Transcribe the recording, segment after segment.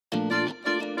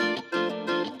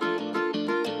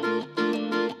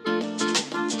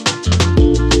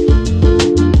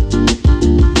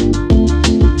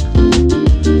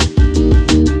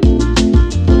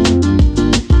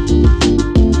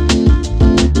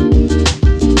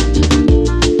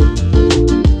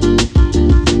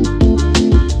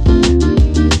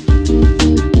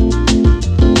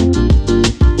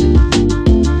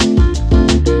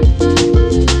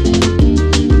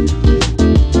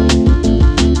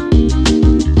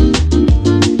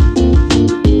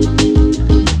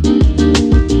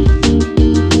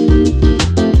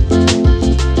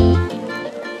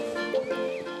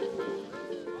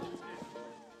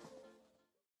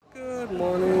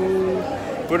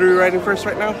What are we riding first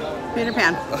right now? Peter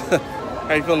Pan. How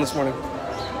are you feeling this morning?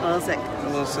 A little sick. A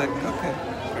little sick. Okay.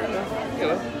 Fair enough. You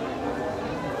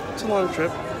know, it's a long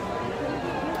trip.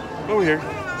 Over here.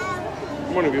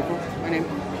 Good morning, beautiful. Morning.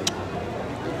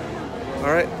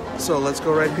 All right. So let's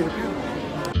go ride Peter Pan.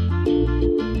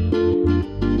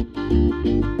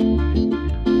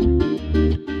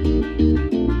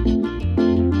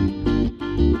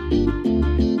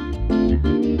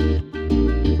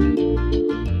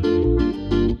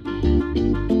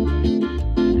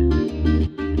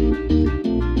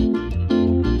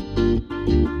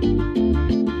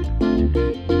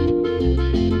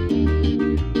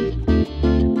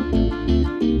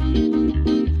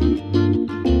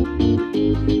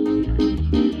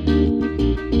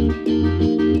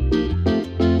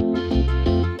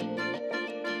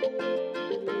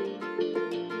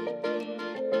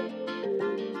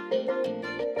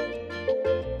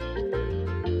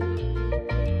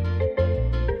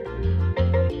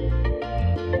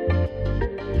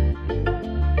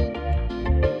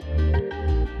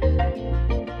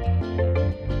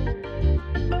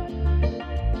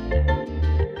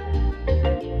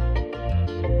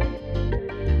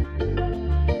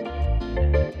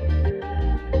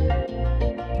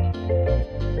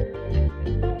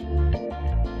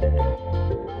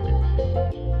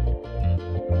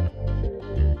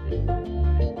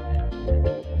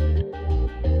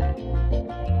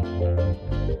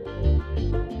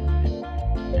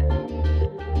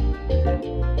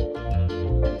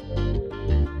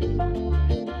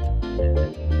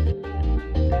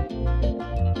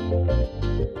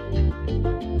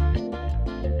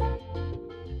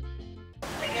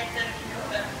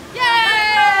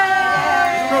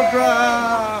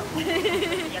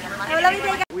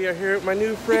 We are here with my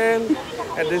new friend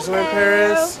at Disneyland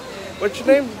Paris. What's your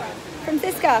name?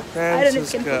 Francisca. I don't know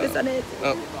if you can focus on it.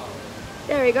 Oh.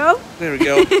 There we go. There we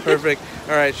go. Perfect.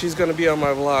 All right, she's gonna be on my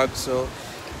vlog, so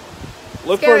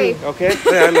look Scary. for me. Okay?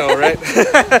 Yeah, I know, right?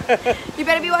 You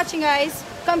better be watching, guys.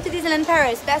 Come to Disneyland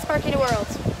Paris, best park in the world.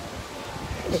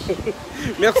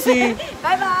 Merci.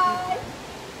 Bye bye.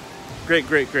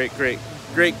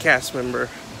 Great cast member.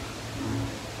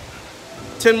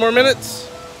 10 more minutes.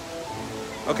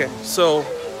 Okay, so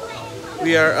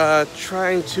we are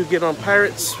trying to get on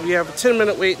Pirates. We have a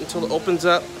 10-minute wait until it opens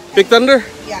up. Big Thunder?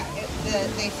 Yeah,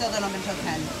 they still don't open until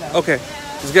 10. So. Okay,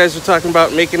 these guys are talking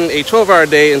about making a 12-hour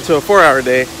day into a 4-hour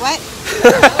day. What?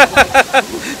 That's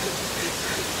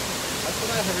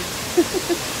what I heard.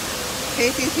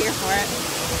 Casey's here for it.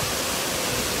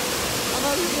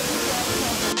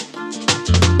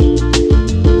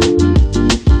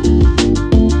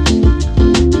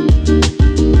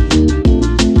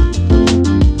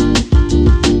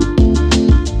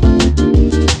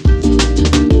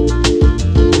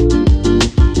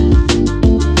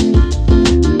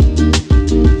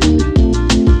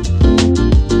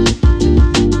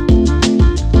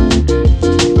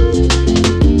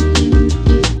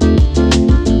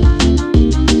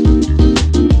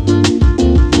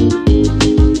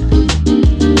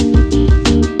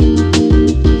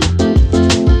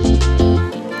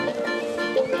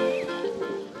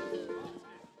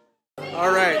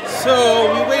 Alright,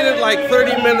 so we waited like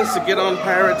 30 minutes to get on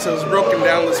Pirates. It was broken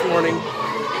down this morning.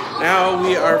 Now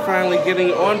we are finally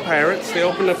getting on Pirates. They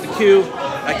opened up the queue.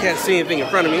 I can't see anything in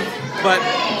front of me, but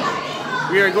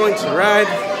we are going to ride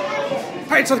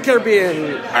Pirates of the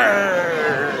Caribbean.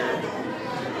 Arr!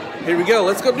 Here we go,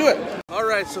 let's go do it.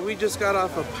 Alright, so we just got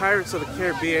off of Pirates of the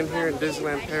Caribbean here in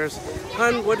Disneyland Paris.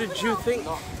 Hun, what did you think?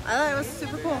 I thought it was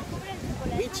super cool.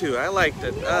 Me too, I liked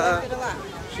it. I liked it a lot.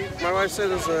 My wife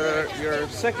said it's your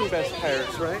second best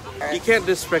Pirates, right? You can't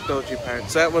disrespect OG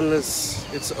Pirates. That one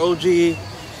it's OG.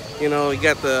 You know, you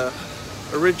got the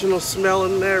original smell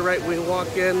in there right when you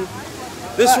walk in.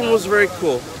 This one was very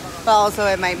cool. But also,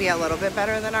 it might be a little bit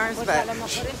better than ours. But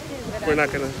we're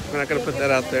not gonna put that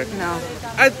out there. No.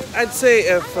 I'd say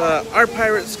if our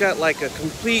Pirates got like a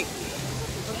complete,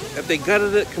 if they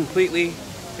gutted it completely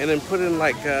and then put in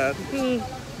like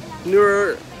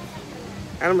newer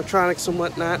animatronics and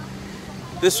whatnot,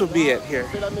 this would be it here.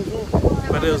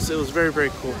 But it was very, very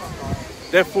cool.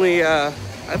 Definitely, I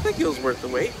think it was worth the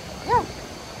wait. Yeah.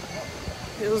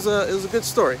 It was a good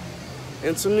story,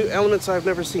 and some new elements I've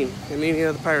never seen in any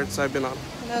of the Pirates I've been on.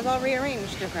 And it was all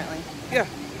rearranged differently. Yeah.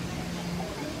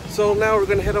 So now we're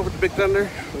gonna head over to Big Thunder.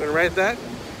 We're gonna ride that,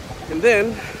 and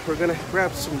then we're gonna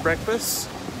grab some breakfast.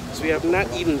 So we have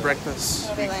not eaten breakfast.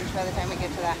 It'll be lunch by the time we get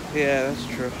to that. Yeah, that's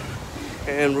true.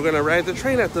 And we're gonna ride the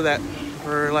train after that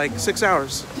for like 6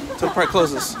 hours till the park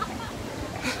closes.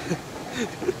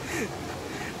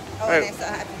 Oh, and I still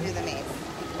have to do the maze.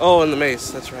 Oh, and the maze,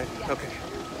 that's right. Okay.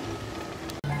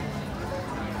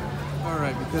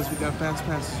 Alright, because we got fast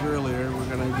passes earlier, we're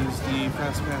going to use the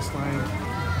fast pass line.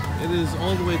 It is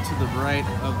all the way to the right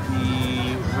of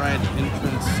the ride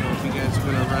entrance, so if you guys are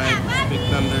going to ride Big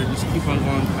Thunder, just keep on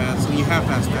going past, and you have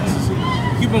fast passes.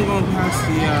 Keep on going past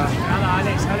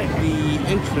the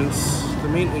entrance, the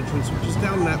main entrance, which is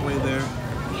down that way there.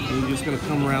 And you're just going to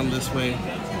come around this way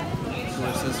where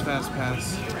it says fast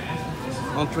pass.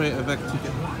 Entree avec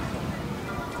ticket.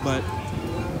 But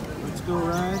let's go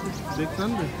ride Big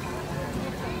Thunder.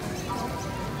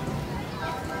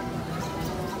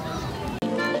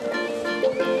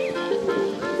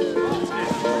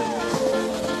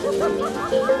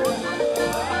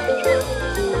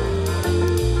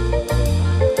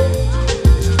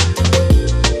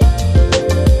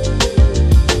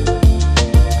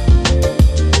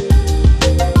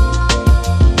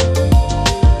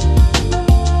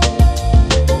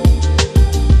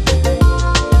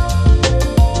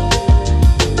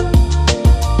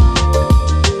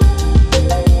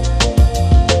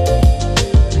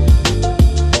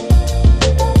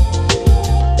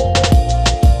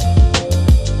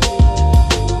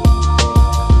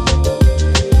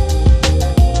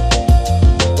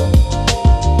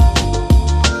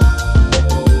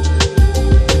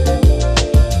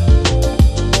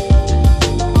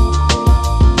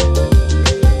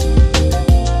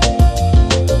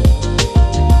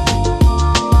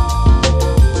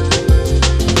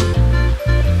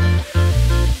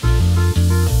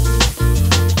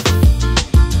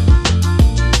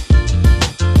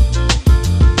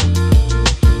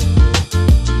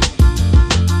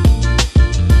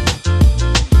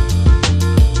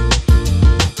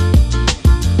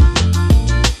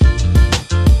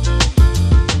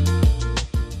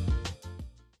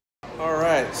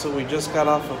 So we just got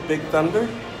off of Big Thunder.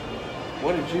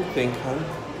 What did you think, hon?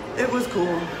 It was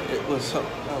cool. It was,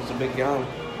 that was a big yawn.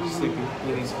 Sleepy.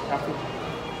 Ladies, happy.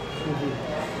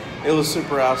 It was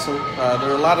super awesome. There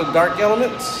were a lot of dark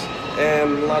elements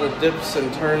and a lot of dips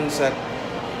and turns that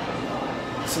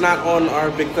it's not on our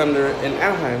Big Thunder in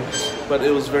Anaheim, but it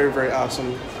was very, very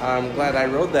awesome. I'm glad I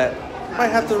rode that. Might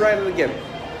have to ride it again.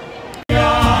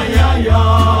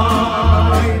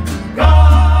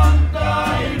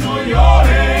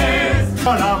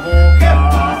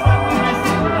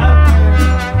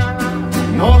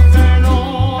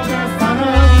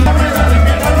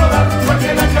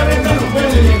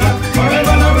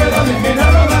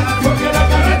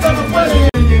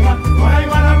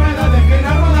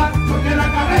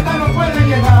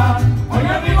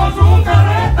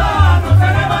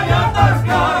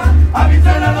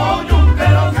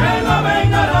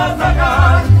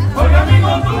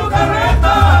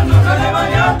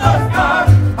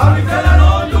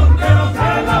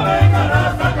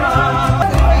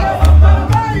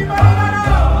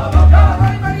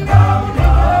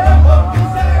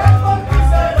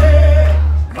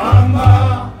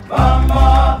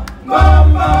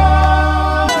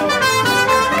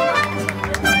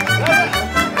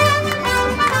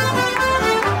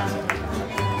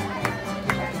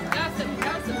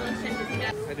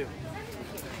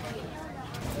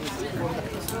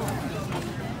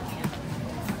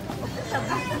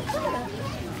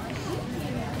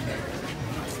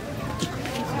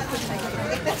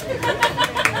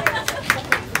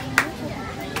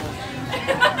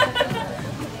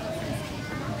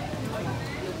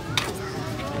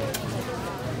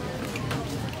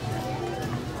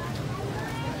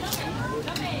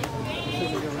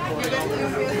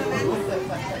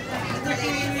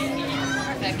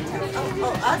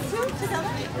 Oh, us two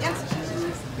together? Yes.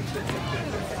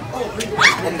 Oh,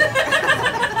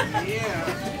 yeah.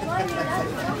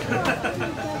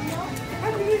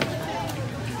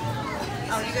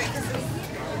 Oh, you got kisses?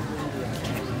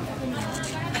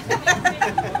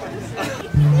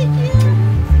 Thank you.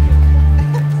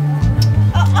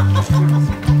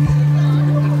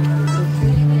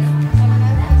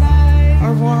 Au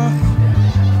revoir.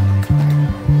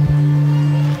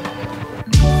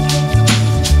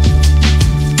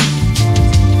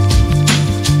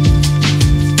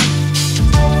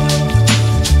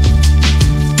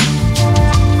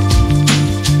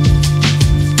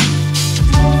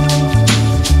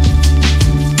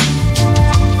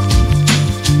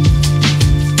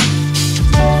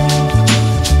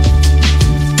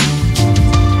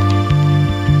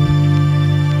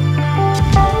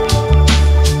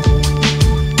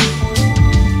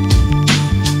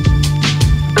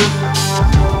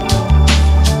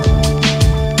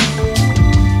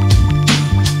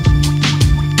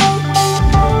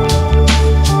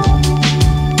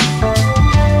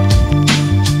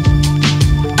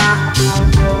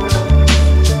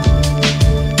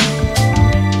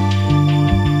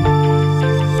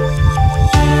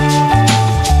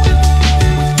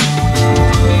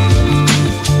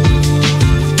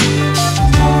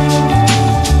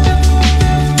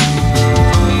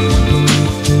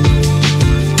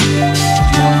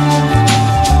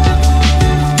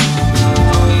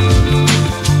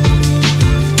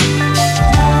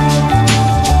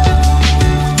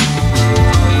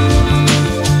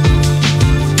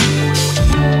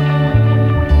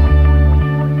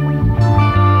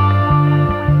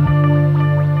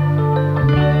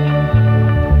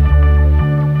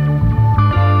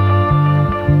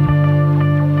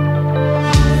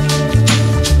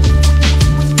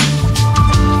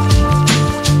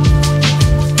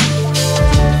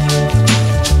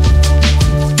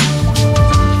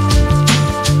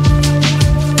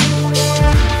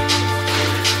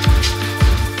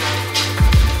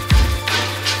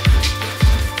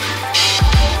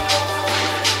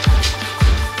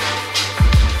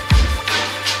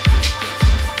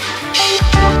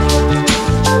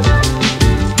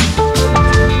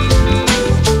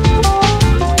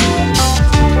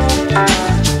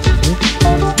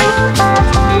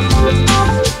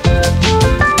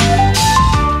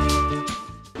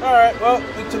 Alright, well,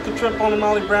 we took a trip on the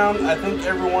Molly Brown. I think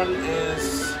everyone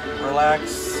is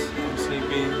relaxed and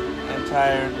sleepy and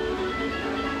tired.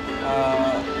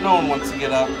 No one wants to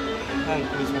get up. That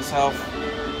includes myself.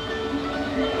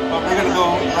 But we're gonna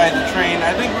go ride the train.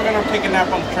 I think we're gonna take a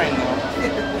nap on the train though.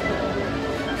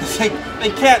 Cause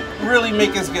they can't really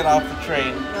make us get off the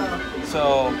train. No.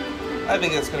 So I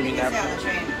think it's gonna be nap On time. the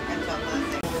train until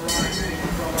Thursday.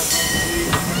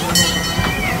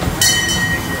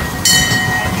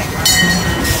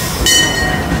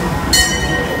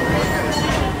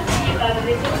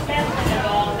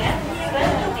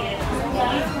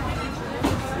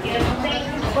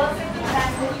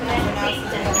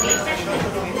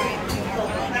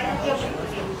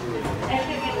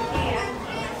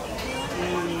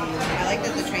 I like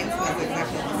that the train smells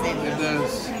exactly the same. It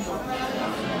does.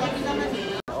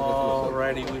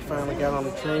 Alrighty, we finally got on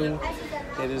the train.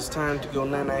 It is time to go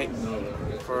night-night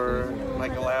for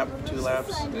like a lap, 2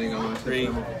 laps, 3,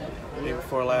 maybe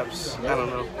 4 laps. I don't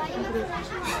know.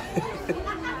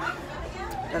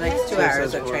 The next 2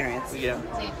 hours of train rides. Yeah.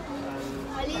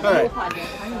 Alright.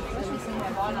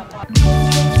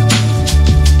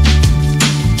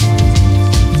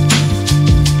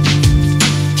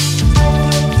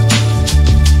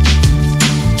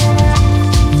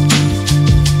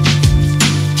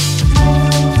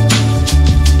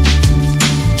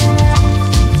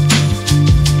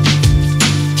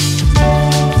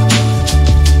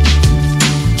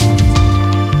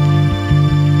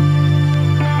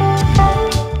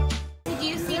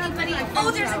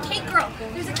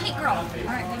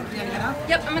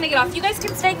 Yep, I'm gonna get off. You guys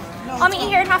can stay. I'll meet you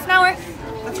here in half an hour.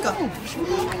 Let's go.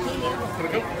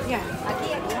 Yeah.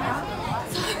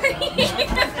 Sorry.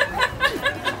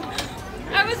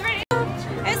 I was ready.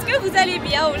 Est-ce que vous allez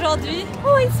bien aujourd'hui?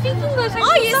 Oh, I speak English.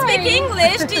 Oh, you speak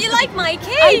English? Do you like my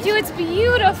cake? I do. It's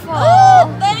beautiful. Oh,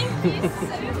 thank you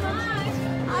so much.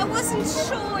 I wasn't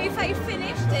sure if I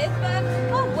finished it, but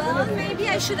oh well, maybe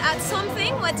I should add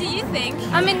something. What do you think?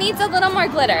 It needs a little more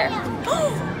glitter.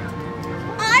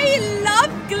 I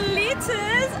love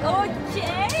glitters.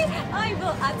 Okay, I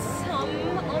will add some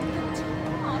on the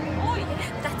top. Oh,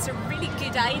 yeah, that's a really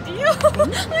good idea.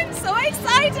 I'm so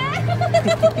excited.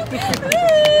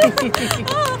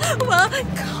 Oh, well,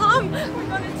 come. We're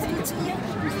gonna take it.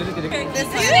 Okay.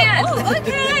 Oh,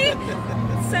 okay.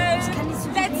 So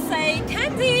let's say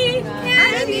candy.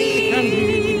 Candy.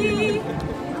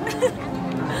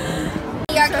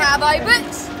 Your cowboy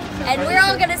boots. And we're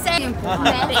all gonna say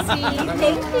merci,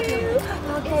 thank you.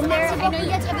 Okay, I know you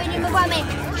guys are going to move on, mais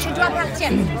je dois partir.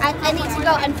 I need to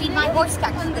go and feed my horse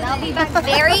back. And I'll be back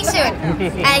very soon.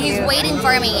 And he's waiting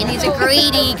for me, and he's a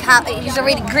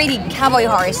really greedy cowboy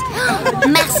horse.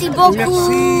 Merci beaucoup.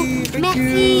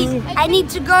 Merci. I need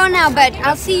to go now, but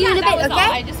I'll see you in a bit,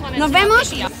 okay? Nos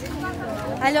vemos.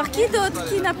 Alors, qui d'autre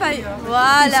qui n'a pas eu?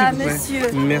 Voilà,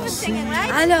 monsieur. Merci.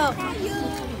 Alors.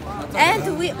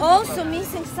 And we also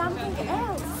missing something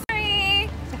else. Sorry.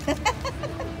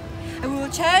 And we'll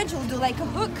change, we'll do like a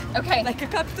hook. Okay. Like a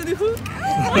cup to the hook.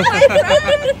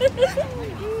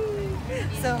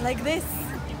 So like this.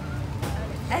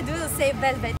 And we'll say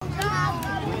velvet.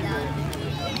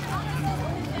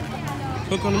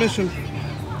 Hook on a mission.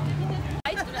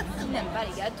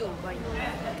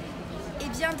 Et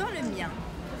bien dans le mien,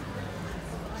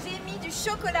 j'ai mis du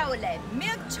chocolat au lait,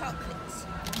 milk chocolate.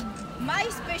 My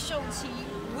specialty,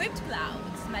 whipped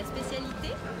clouds. Ma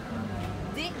spécialité,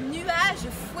 des nuages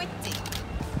fouettés.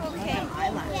 Okay.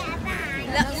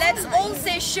 Let's all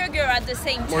say sugar at the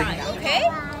same time, okay?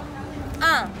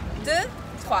 1, 2,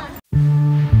 3.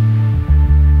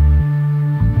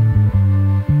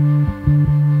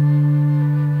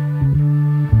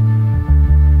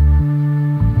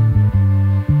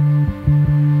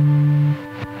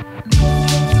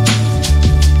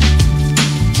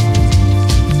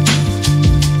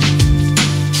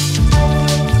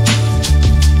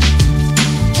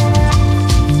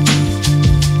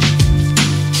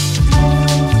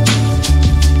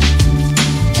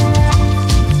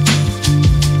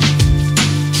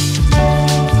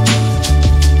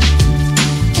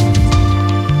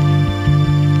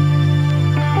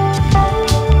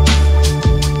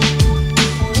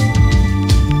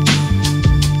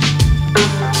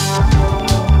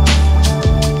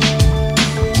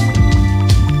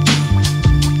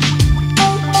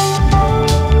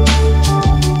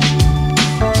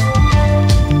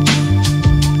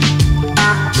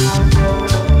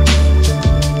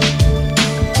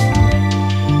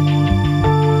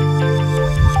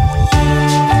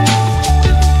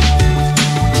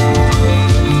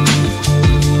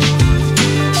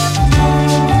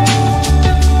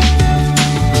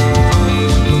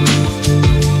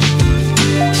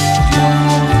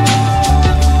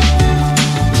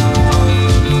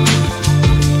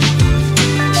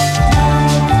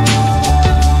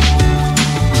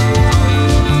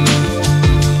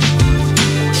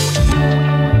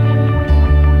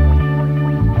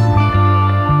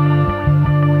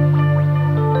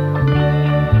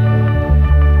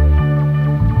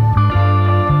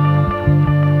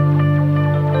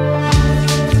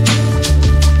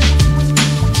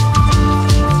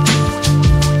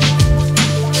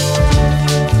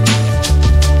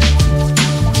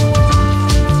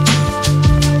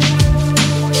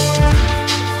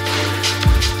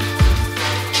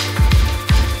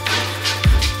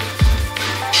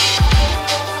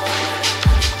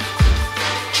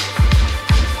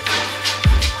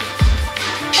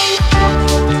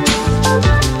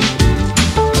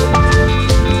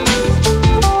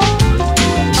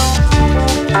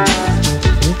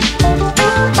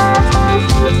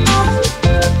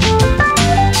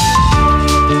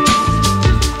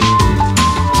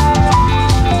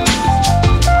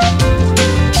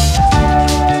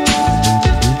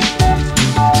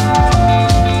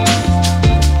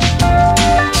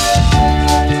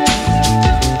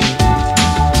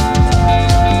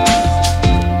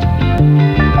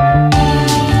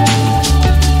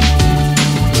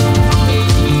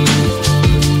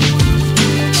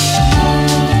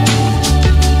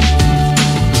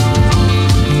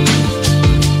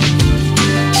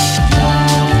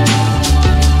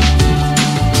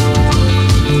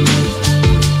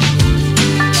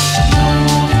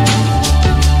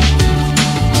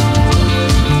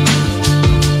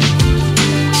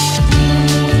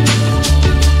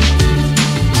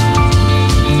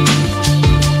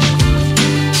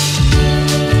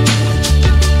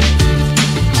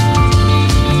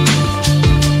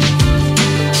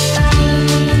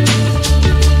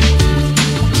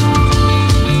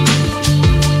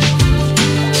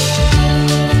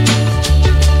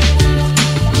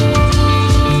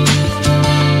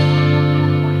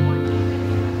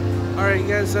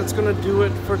 that's gonna do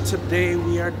it for today.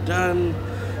 We are done.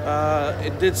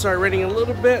 It did start raining a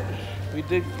little bit. We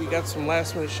got some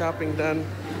last minute shopping done.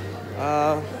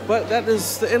 But that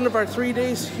is the end of our 3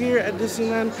 days here at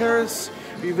Disneyland Paris.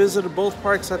 We visited both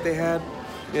parks that they had.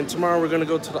 And tomorrow we're gonna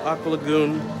go to the Aqua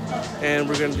Lagoon and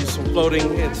we're gonna do some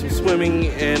floating and some swimming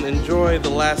and enjoy the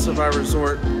last of our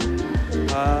resort.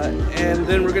 And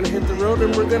then we're gonna hit the road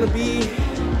and we're gonna be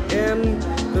in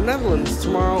the Netherlands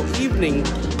tomorrow evening.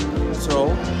 So,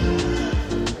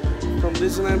 from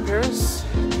Disneyland Paris,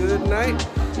 good night.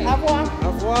 Au revoir.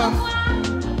 Au revoir.